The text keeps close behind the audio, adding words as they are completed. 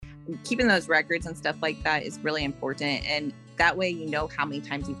keeping those records and stuff like that is really important. And that way, you know how many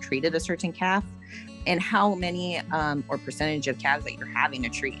times you've treated a certain calf and how many or percentage of calves that you're having to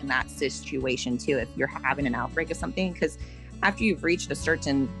treat in that situation too, if you're having an outbreak of something. Because after you've reached a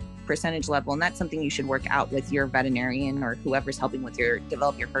certain percentage level, and that's something you should work out with your veterinarian or whoever's helping with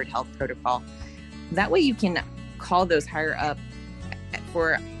develop your herd health protocol. That way you can call those higher up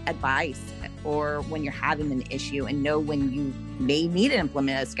for advice or when you're having an issue and know when you may need to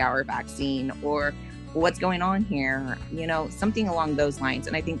implement a scour vaccine or what's going on here, something along those lines.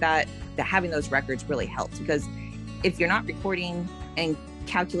 And I think that having those records really helps, because if you're not recording and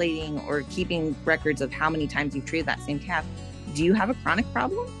calculating or keeping records of how many times you've treated that same calf, do you have a chronic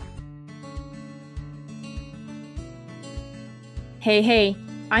problem? Hey,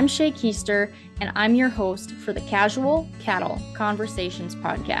 I'm Shay Keister, and I'm your host for the Casual Cattle Conversations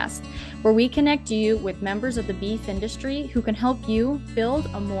podcast, where we connect you with members of the beef industry who can help you build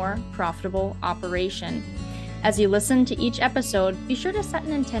a more profitable operation. As you listen to each episode, be sure to set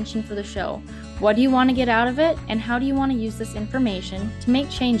an intention for the show. What do you want to get out of it, and how do you want to use this information to make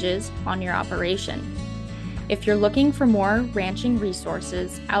changes on your operation? If you're looking for more ranching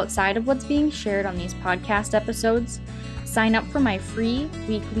resources outside of what's being shared on these podcast episodes, sign up for my free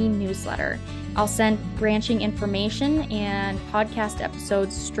weekly newsletter. I'll send ranching information and podcast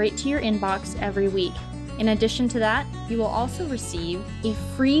episodes straight to your inbox every week. In addition to that, you will also receive a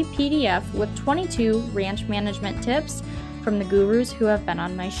free PDF with 22 ranch management tips from the gurus who have been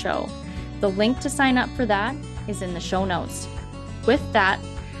on my show. The link to sign up for that is in the show notes. With that,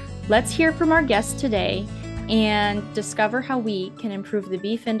 let's hear from our guest today and discover how we can improve the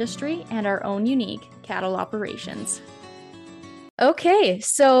beef industry and our own unique cattle operations. Okay,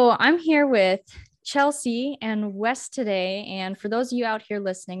 so I'm here with Chelsea and Wes today. And for those of you out here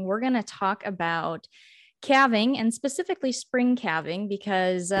listening, we're going to talk about calving and specifically spring calving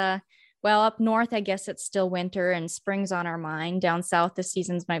because, up north, I guess it's still winter and spring's on our mind. Down south, the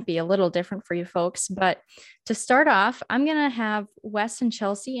seasons might be a little different for you folks. But to start off, I'm going to have Wes and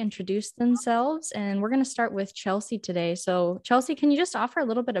Chelsea introduce themselves. And we're going to start with Chelsea today. So Chelsea, can you just offer a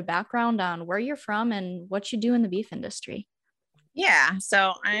little bit of background on where you're from and what you do in the beef industry? Yeah,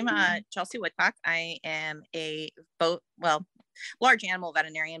 so I'm Chelsea Woodcock. I am large animal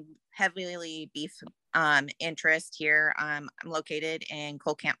veterinarian, heavily beef interest here. I'm located in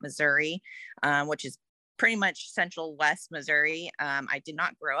Cole Camp, Missouri, which is pretty much central west Missouri. I did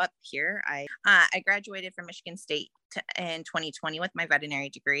not grow up here. I graduated from Michigan State in 2020 with my veterinary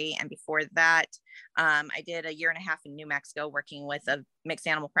degree. And before that, I did a year and a half in New Mexico working with a mixed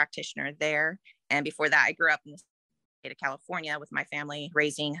animal practitioner there. And before that, I grew up in the state of California with my family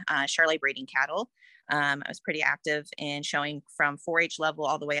raising Charolais breeding cattle. I was pretty active in showing from 4-H level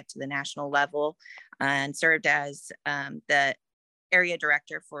all the way up to the national level, and served as the area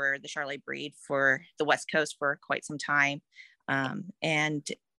director for the Charolais breed for the West Coast for quite some time, and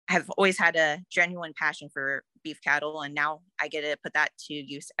have always had a genuine passion for beef cattle. And now I get to put that to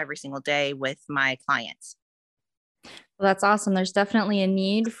use every single day with my clients. Well, that's awesome. There's definitely a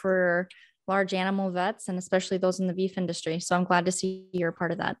need for large animal vets, and especially those in the beef industry. So I'm glad to see you're a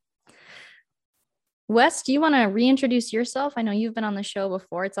part of that. Wes, do you want to reintroduce yourself? I know you've been on the show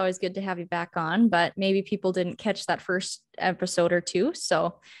before. It's always good to have you back on, but maybe people didn't catch that first episode or two.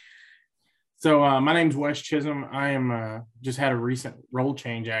 So my name's Wes Chisholm. I am just had a recent role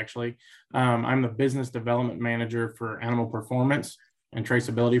change, actually. I'm the business development manager for animal performance and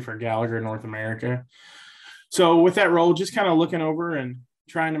traceability for Gallagher North America. So with that role, just kind of looking over and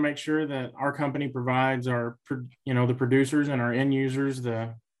trying to make sure that our company provides the producers and our end users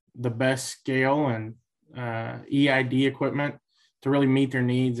the best scale and EID equipment to really meet their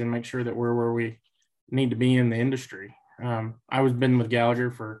needs and make sure that we're where we need to be in the industry. I was been with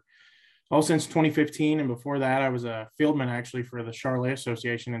Gallagher since 2015, and before that I was a fieldman actually for the Charolais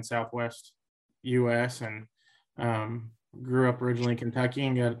Association in Southwest U.S. and grew up originally in Kentucky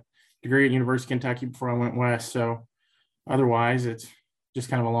and got a degree at University of Kentucky before I went west. So otherwise it's just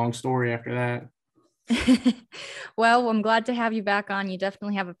kind of a long story after that. Well, I'm glad to have you back on. You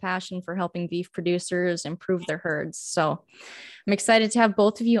definitely have a passion for helping beef producers improve their herds. So I'm excited to have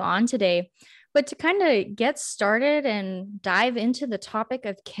both of you on today. But to kind of get started and dive into the topic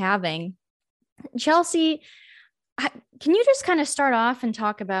of calving, Chelsea, can you just kind of start off and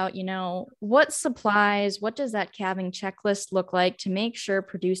talk about, what supplies, what does that calving checklist look like to make sure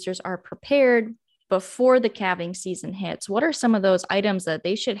producers are prepared before the calving season hits? What are some of those items that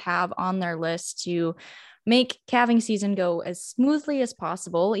they should have on their list to make calving season go as smoothly as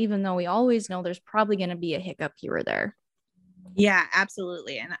possible, even though we always know there's probably going to be a hiccup here or there? Yeah,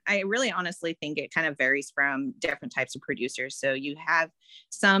 absolutely. And I really honestly think it kind of varies from different types of producers. So you have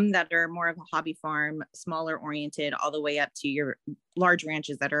some that are more of a hobby farm, smaller oriented, all the way up to your large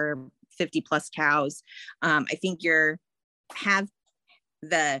ranches that are 50 plus cows. I think you're have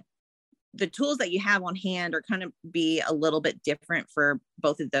the tools that you have on hand are kind of be a little bit different for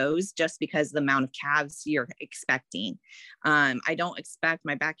both of those, just because of the amount of calves you're expecting. I don't expect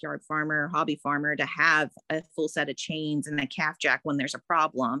my backyard farmer, hobby farmer, to have a full set of chains and a calf jack when there's a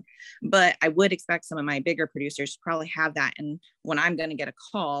problem, but I would expect some of my bigger producers to probably have that. And when I'm going to get a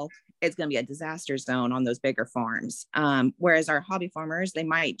call, it's going to be a disaster zone on those bigger farms. Whereas our hobby farmers, they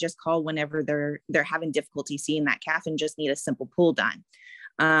might just call whenever they're having difficulty seeing that calf and just need a simple pull done.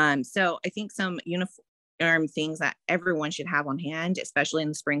 So I think some uniform things that everyone should have on hand, especially in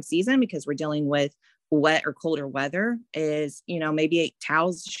the spring season, because we're dealing with wet or colder weather, is, maybe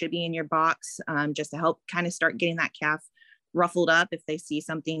towels should be in your box, just to help kind of start getting that calf ruffled up if they see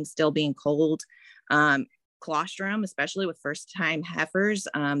something still being cold. Colostrum, especially with first time heifers,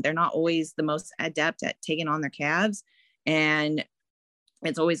 they're not always the most adept at taking on their calves. And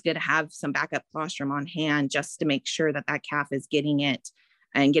it's always good to have some backup colostrum on hand just to make sure that that calf is getting it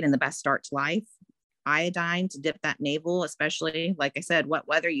and getting the best start to life. Iodine to dip that navel, especially, like I said, wet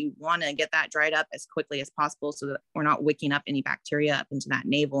weather, you want to get that dried up as quickly as possible so that we're not wicking up any bacteria up into that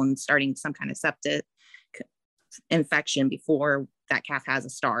navel and starting some kind of septic infection before that calf has a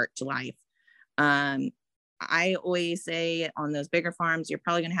start to life. I always say on those bigger farms, you're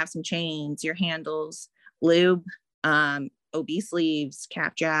probably going to have some chains, your handles, lube, OB sleeves,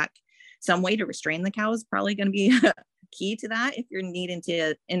 calf jack. Some way to restrain the cow is probably going to be key to that if you're needing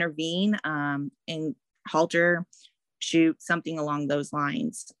to intervene, and halter, shoot, something along those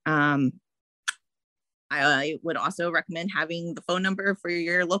lines. I would also recommend having the phone number for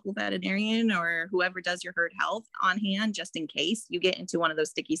your local veterinarian or whoever does your herd health on hand, just in case you get into one of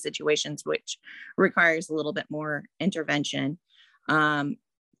those sticky situations, which requires a little bit more intervention.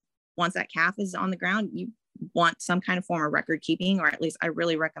 Once that calf is on the ground, you want some kind of form of record keeping, or at least I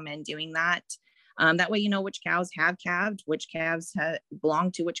really recommend doing that. That way, you know which cows have calved, which calves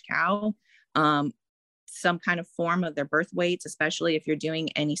belong to which cow, some kind of form of their birth weights, especially if you're doing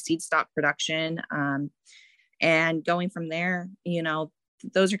any seed stock production. And going from there,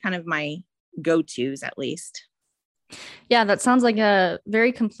 those are kind of my go-tos, at least. Yeah, that sounds like a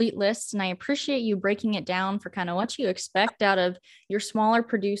very complete list. And I appreciate you breaking it down for kind of what you expect out of your smaller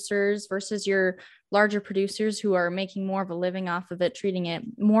producers versus your larger producers who are making more of a living off of it, treating it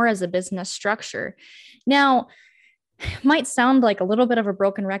more as a business structure. Now, might sound like a little bit of a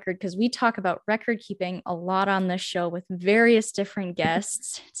broken record because we talk about record keeping a lot on this show with various different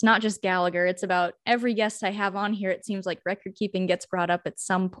guests. It's not just Gallagher. It's about every guest I have on here. It seems like record keeping gets brought up at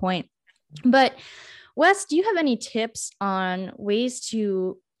some point. But Wes, do you have any tips on ways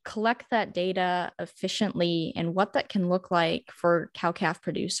to collect that data efficiently and what that can look like for cow-calf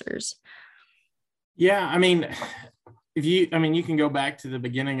producers? Yeah, I mean, you can go back to the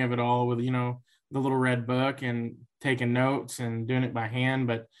beginning of it all with, the little red book and taking notes and doing it by hand.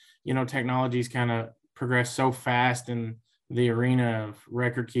 But, technology's kind of progressed so fast in the arena of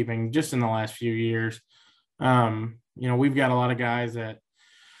record keeping just in the last few years. We've got a lot of guys that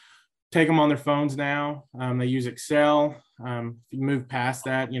take them on their phones now. They use Excel. If you move past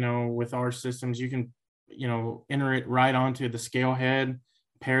that, with our systems, you can, enter it right onto the scale head,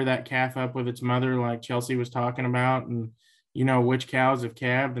 pair that calf up with its mother, like Chelsea was talking about, and which cows have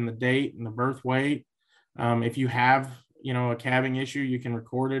calved and the date and the birth weight. If you have, a calving issue, you can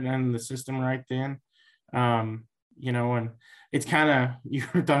record it in the system right then. And it's kind of, you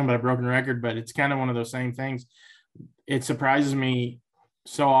were talking about a broken record, but it's kind of one of those same things. It surprises me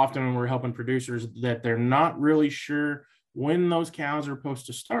so often when we're helping producers that they're not really sure when those cows are supposed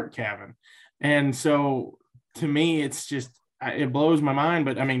to start calving. And so to me, it's just, it blows my mind,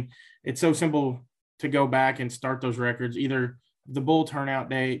 but I mean, it's so simple to go back and start those records, either the bull turnout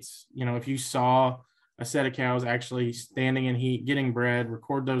dates, if you saw a set of cows actually standing in heat, getting bred,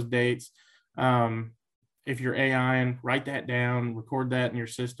 record those dates. If you're AIing, write that down, record that in your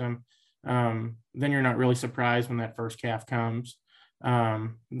system. Then you're not really surprised when that first calf comes.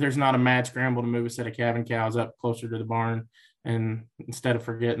 There's not a mad scramble to move a set of calving cows up closer to the barn, and instead of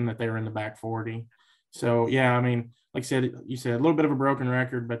forgetting that they were in the back 40. So, yeah, I mean, like you said, a little bit of a broken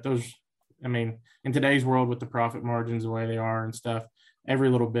record, but in today's world with the profit margins the way they are and stuff, every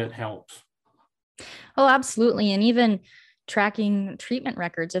little bit helps. Oh, absolutely. And even tracking treatment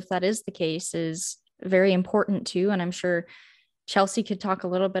records, if that is the case, is very important too. And I'm sure Chelsea could talk a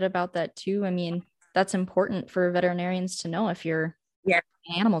little bit about that too. I mean, that's important for veterinarians to know if you're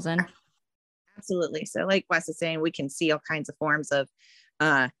animals in. Absolutely. So like Wes is saying, we can see all kinds of forms of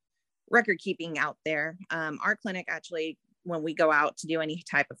record keeping out there. Our clinic actually, when we go out to do any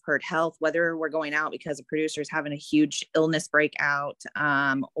type of herd health, whether we're going out because a producer is having a huge illness breakout,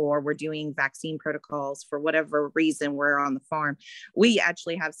 or we're doing vaccine protocols for whatever reason we're on the farm, we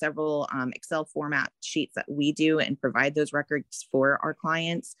actually have several Excel format sheets that we do and provide those records for our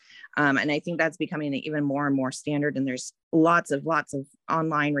clients. And I think that's becoming even more and more standard. And there's lots of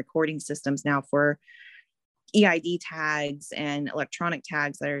online recording systems now for EID tags and electronic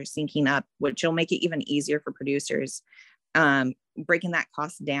tags that are syncing up, which will make it even easier for producers. Breaking that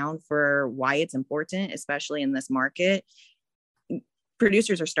cost down for why it's important, especially in this market.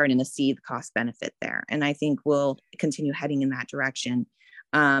 Producers are starting to see the cost benefit there, and I think we'll continue heading in that direction.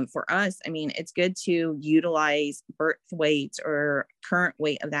 For us, I mean, it's good to utilize birth weights or current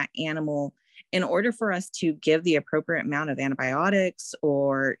weight of that animal in order for us to give the appropriate amount of antibiotics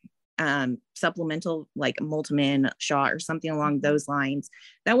or supplemental, like a multimin shot or something along those lines.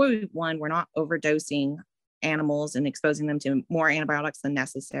 That way, one, we're not overdosing animals and exposing them to more antibiotics than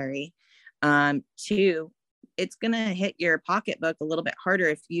necessary. Two, it's going to hit your pocketbook a little bit harder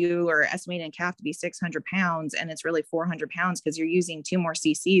if you are estimating a calf to be 600 pounds and it's really 400 pounds because you're using 2 more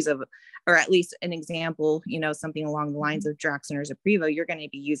cc's of, or at least an example, you know, something along the lines of Draxxin or Zaprevo, you're going to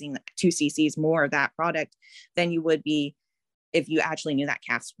be using 2 cc's more of that product than you would be if you actually knew that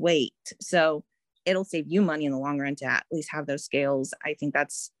calf's weight. So it'll save you money in the long run to at least have those scales. I think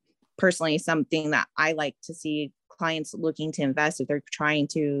that's personally something that I like to see clients looking to invest if they're trying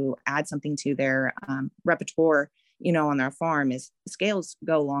to add something to their repertoire, you know, on their farm. Is scales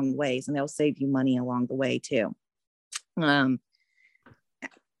go a long ways and they'll save you money along the way too. Does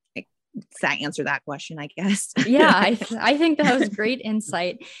that answer that question, I guess? Yeah, I think that was great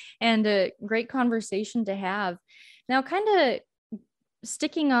insight and a great conversation to have. Now, kind of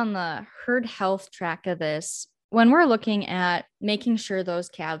sticking on the herd health track of this, when we're looking at making sure those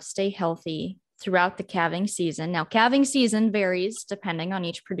calves stay healthy throughout the calving season. Now, calving season varies depending on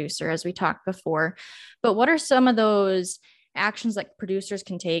each producer, as we talked before, but what are some of those actions that producers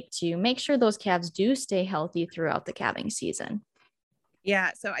can take to make sure those calves do stay healthy throughout the calving season?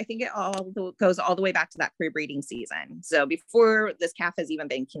 Yeah, so I think it all goes all the way back to that pre-breeding season. So before this calf has even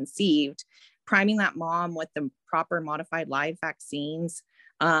been conceived, priming that mom with the proper modified live vaccines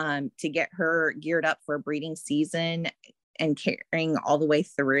to get her geared up for a breeding season and carrying all the way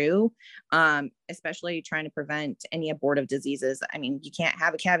through, especially trying to prevent any abortive diseases. I mean, you can't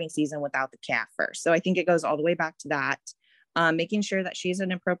have a calving season without the calf first. So I think it goes all the way back to that. Making sure that she's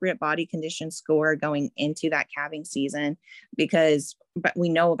an appropriate body condition score going into that calving season, but we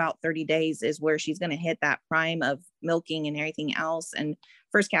know about 30 days is where she's going to hit that prime of milking and everything else. And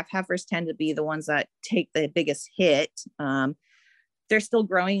first calf heifers tend to be the ones that take the biggest hit. They're still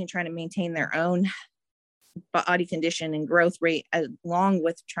growing and trying to maintain their own body condition and growth rate along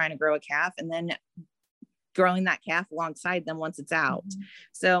with trying to grow a calf, and then growing that calf alongside them once it's out. Mm-hmm.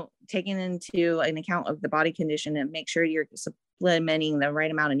 So taking into an account of the body condition and make sure you're supplementing the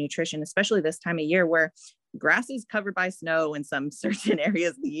right amount of nutrition, especially this time of year where grass is covered by snow in some certain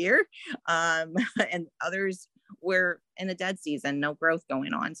areas of the year, and others we're in a dead season, no growth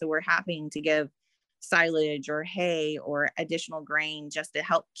going on. So we're having to give silage or hay or additional grain just to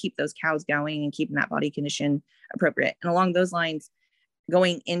help keep those cows going and keeping that body condition appropriate. And along those lines,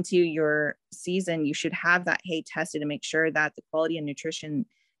 going into your season, you should have that hay tested to make sure that the quality of nutrition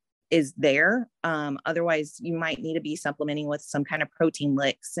is there. Otherwise, you might need to be supplementing with some kind of protein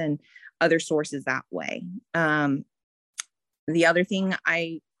licks and other sources that way. The other thing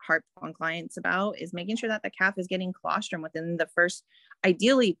I harp on clients about is making sure that the calf is getting colostrum within the first,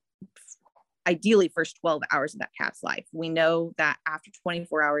 ideally first 12 hours of that calf's life. We know that after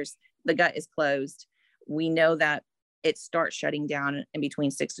 24 hours, the gut is closed. We know that it starts shutting down in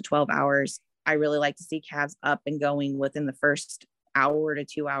between 6 to 12 hours. I really like to see calves up and going within the first hour to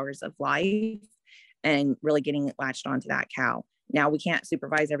 2 hours of life and really getting latched onto that cow. Now, we can't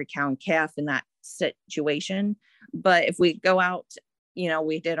supervise every cow and calf in that situation, but if we go out, you know,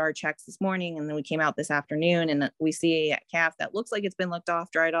 we did our checks this morning and then we came out this afternoon and we see a calf that looks like it's been looked off,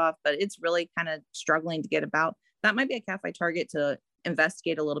 dried off, but it's really kind of struggling to get about. That might be a calf I target to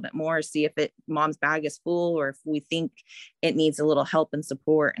investigate a little bit more, see if mom's bag is full or if we think it needs a little help and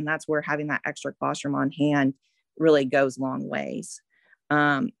support. And that's where having that extra colostrum on hand really goes long ways.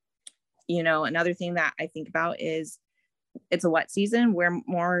 You know, another thing that I think about is it's a wet season. We're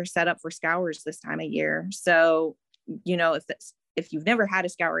more set up for scours this time of year. So, you know, if you've never had a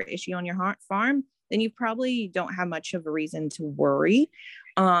scour issue on your farm, then you probably don't have much of a reason to worry.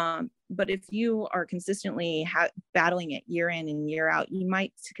 But if you are consistently battling it year in and year out, you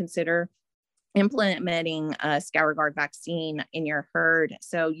might consider implementing a scour guard vaccine in your herd.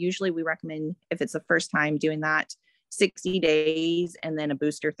 So usually we recommend, if it's the first time doing that, 60 days and then a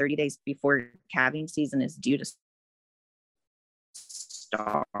booster 30 days before calving season is due to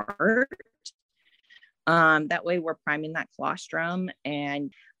start. That way we're priming that colostrum.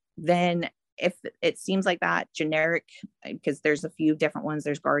 And then if it seems like that generic, because there's a few different ones,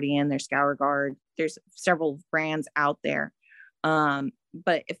 there's Guardian, there's Scour Guard, there's several brands out there.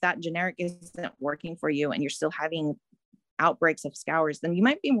 But if that generic isn't working for you and you're still having outbreaks of scours, then you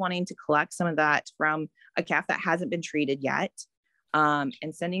might be wanting to collect some of that from a calf that hasn't been treated yet, and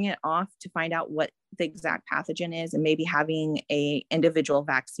sending it off to find out what the exact pathogen is, and maybe having a individual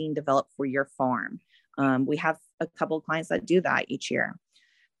vaccine developed for your farm. We have a couple of clients that do that each year.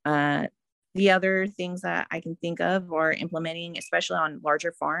 The other things that I can think of are implementing, especially on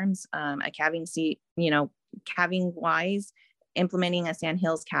larger farms, a calving calving wise, implementing a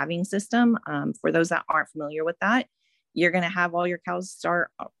Sandhills calving system. For those that aren't familiar with that, you're going to have all your cows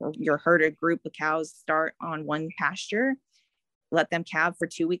start, or your herd, a group of cows start on one pasture, let them calve for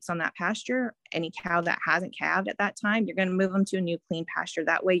 2 weeks on that pasture. Any cow that hasn't calved at that time, you're going to move them to a new clean pasture.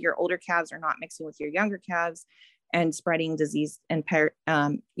 That way your older calves are not mixing with your younger calves and spreading disease and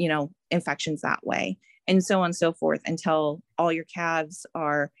infections that way, and so on and so forth, until all your calves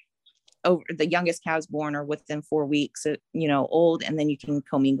are over, the youngest calves born are within 4 weeks, old, and then you can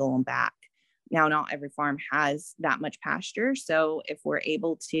commingle them back. Now, not every farm has that much pasture. So if we're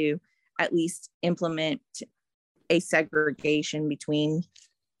able to at least implement a segregation between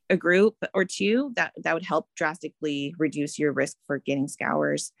a group or two, that would help drastically reduce your risk for getting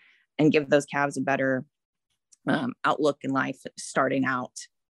scours and give those calves a better outlook in life starting out.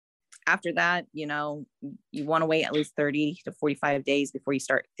 After that, you want to wait at least 30 to 45 days before you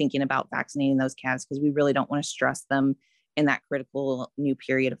start thinking about vaccinating those calves, because we really don't want to stress them in that critical new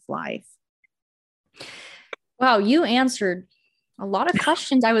period of life. Wow, you answered a lot of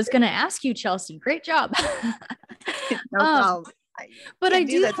questions I was going to ask you, Chelsea. Great job. No problem. But I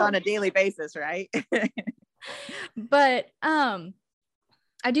do this on a daily basis, right? But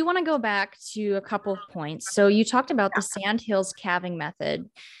I do want to go back to a couple of points. So you talked about the Sandhills calving method.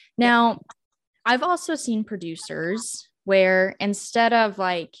 Now, I've also seen producers where instead of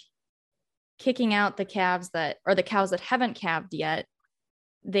like kicking out the calves that, or the cows that haven't calved yet,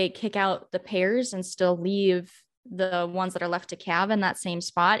 they kick out the pairs and still leave the ones that are left to calve in that same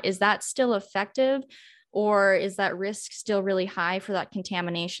spot. Is that still effective, or is that risk still really high for that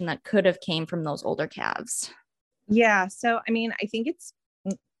contamination that could have came from those older calves? Yeah. So, I think it's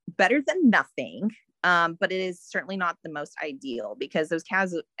better than nothing, but it is certainly not the most ideal, because those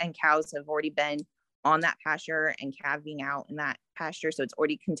calves and cows have already been on that pasture and calving out in that pasture. So it's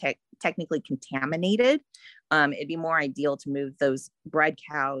already technically contaminated. It'd be more ideal to move those bred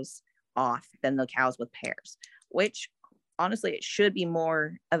cows off than the cows with pairs, which honestly, it should be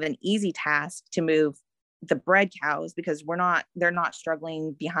more of an easy task to move the bred cows, because they're not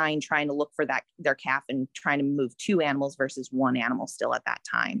struggling behind trying to look for their calf and trying to move two animals versus one animal still at that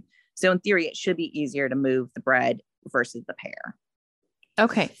time. So in theory, it should be easier to move the bred versus the pair.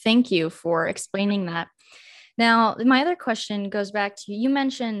 Okay, thank you for explaining that. Now, my other question goes back to, you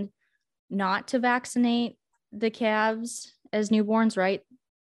mentioned not to vaccinate the calves as newborns, right?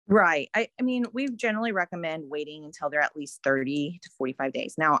 Right. We generally recommend waiting until they're at least 30 to 45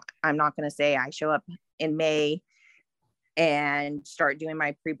 days. Now, I'm not going to say I show up in May and start doing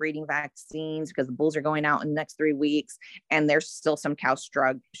my pre-breeding vaccines because the bulls are going out in the next 3 weeks and there's still some cows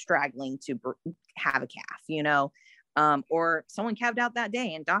straggling to have a calf, or someone calved out that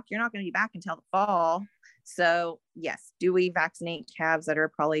day and doc, you're not going to be back until the fall. So yes, do we vaccinate calves that are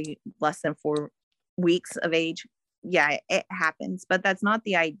probably less than 4 weeks of age? Yeah, it happens, but that's not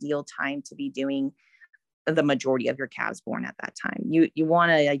the ideal time to be doing the majority of your calves born at that time. You want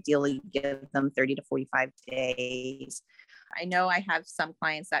to ideally give them 30 to 45 days. I know I have some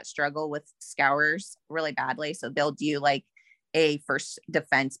clients that struggle with scours really badly. So they'll do like a first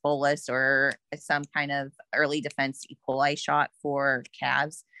defense bolus or some kind of early defense E. coli shot for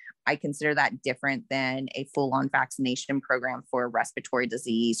calves. I consider that different than a full-on vaccination program for respiratory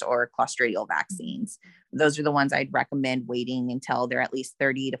disease or clostridial vaccines. Those are the ones I'd recommend waiting until they're at least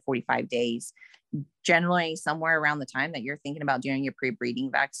 30 to 45 days. Generally, somewhere around the time that you're thinking about doing your pre-breeding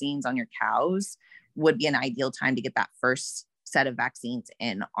vaccines on your cows would be an ideal time to get that first set of vaccines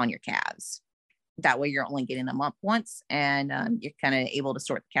in on your calves. That way you're only getting them up once, and you're kind of able to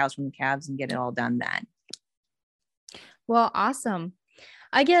sort the cows from the calves and get it all done then. Well, awesome.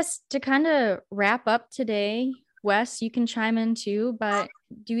 I guess to kind of wrap up today, Wes, you can chime in too, but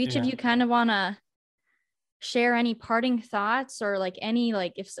do each of you kind of want to share any parting thoughts, or like any,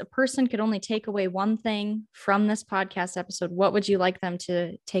 like if a person could only take away one thing from this podcast episode, what would you like them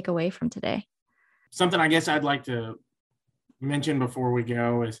to take away from today? Something I guess I'd like to mention before we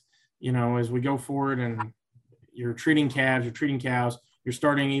go is, as we go forward and you're treating calves, you're treating cows, you're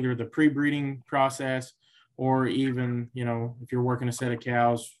starting either the pre-breeding process or even, if you're working a set of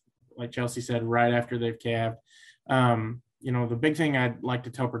cows, like Chelsea said, right after they've calved. The big thing I'd like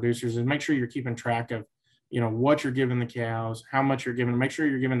to tell producers is make sure you're keeping track of, what you're giving the cows, how much you're giving, make sure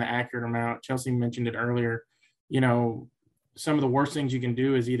you're giving the accurate amount. Chelsea mentioned it earlier. Some of the worst things you can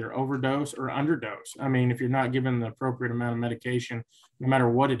do is either overdose or underdose. I mean, if you're not given the appropriate amount of medication, no matter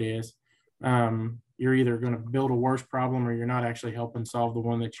what it is, you're either going to build a worse problem or you're not actually helping solve the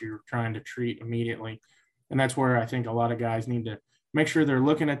one that you're trying to treat immediately. And that's where I think a lot of guys need to make sure they're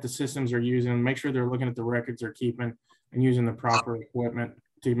looking at the systems they're using, make sure they're looking at the records they're keeping and using the proper equipment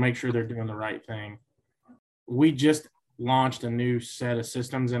to make sure they're doing the right thing. We just launched a new set of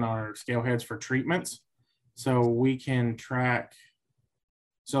systems in our scale heads for treatments. So we can track.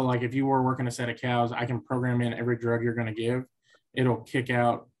 So like if you were working a set of cows, I can program in every drug you're going to give. It'll kick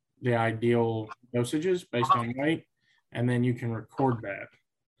out the ideal dosages based on weight, and then you can record that.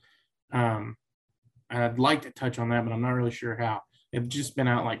 I'd like to touch on that, but I'm not really sure how. It's just been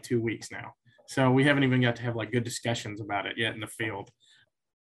out like 2 weeks now. So we haven't even got to have like good discussions about it yet in the field.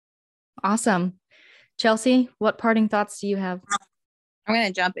 Awesome. Chelsea, what parting thoughts do you have? I'm going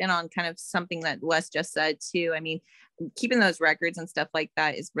to jump in on kind of something that Wes just said too. I mean, keeping those records and stuff like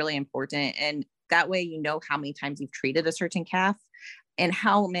that is really important. And that way, how how many times you've treated a certain calf and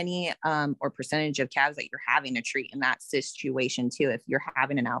how many or percentage of calves that you're having to treat in that situation too, if you're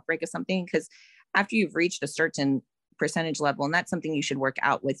having an outbreak of something, because after you've reached a certain percentage level, and that's something you should work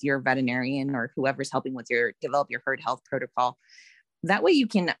out with your veterinarian or whoever's helping with develop your herd health protocol. That way you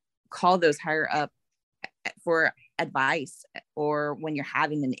can call those higher up for advice or when you're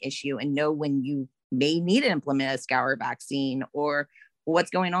having an issue and know when you may need to implement a scour vaccine or what's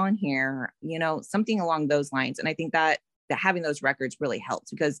going on here, something along those lines. And I think that having those records really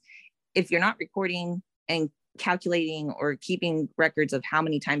helps, because if you're not recording and calculating or keeping records of how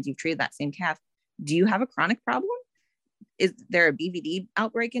many times you've treated that same calf, do you have a chronic problem? Is there a BVD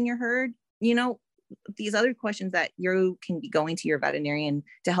outbreak in your herd? These other questions that you can be going to your veterinarian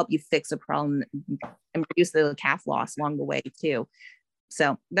to help you fix a problem and reduce the calf loss along the way too.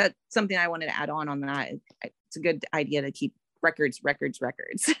 So that's something I wanted to add on that. It's a good idea to keep records.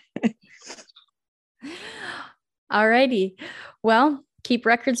 All righty. Well, keep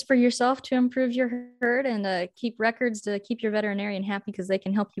records for yourself to improve your herd, and keep records to keep your veterinarian happy because they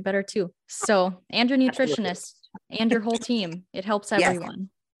can help you better too. So, and your nutritionist and your whole team, it helps everyone.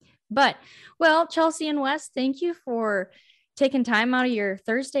 But, well, Chelsea and Wes, thank you for taking time out of your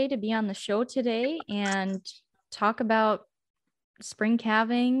Thursday to be on the show today and talk about spring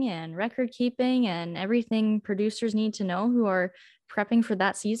calving and record keeping and everything producers need to know who are prepping for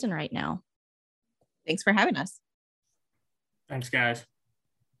that season right now. Thanks for having us. Thanks, guys.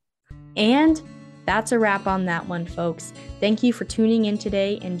 And that's a wrap on that one, folks. Thank you for tuning in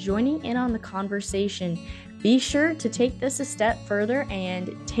today and joining in on the conversation. Be sure to take this a step further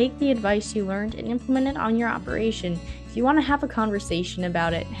and take the advice you learned and implement it on your operation. If you want to have a conversation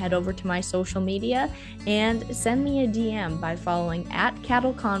about it, head over to my social media and send me a DM by following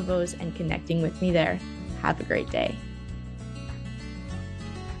 @CattleConvos and connecting with me there. Have a great day.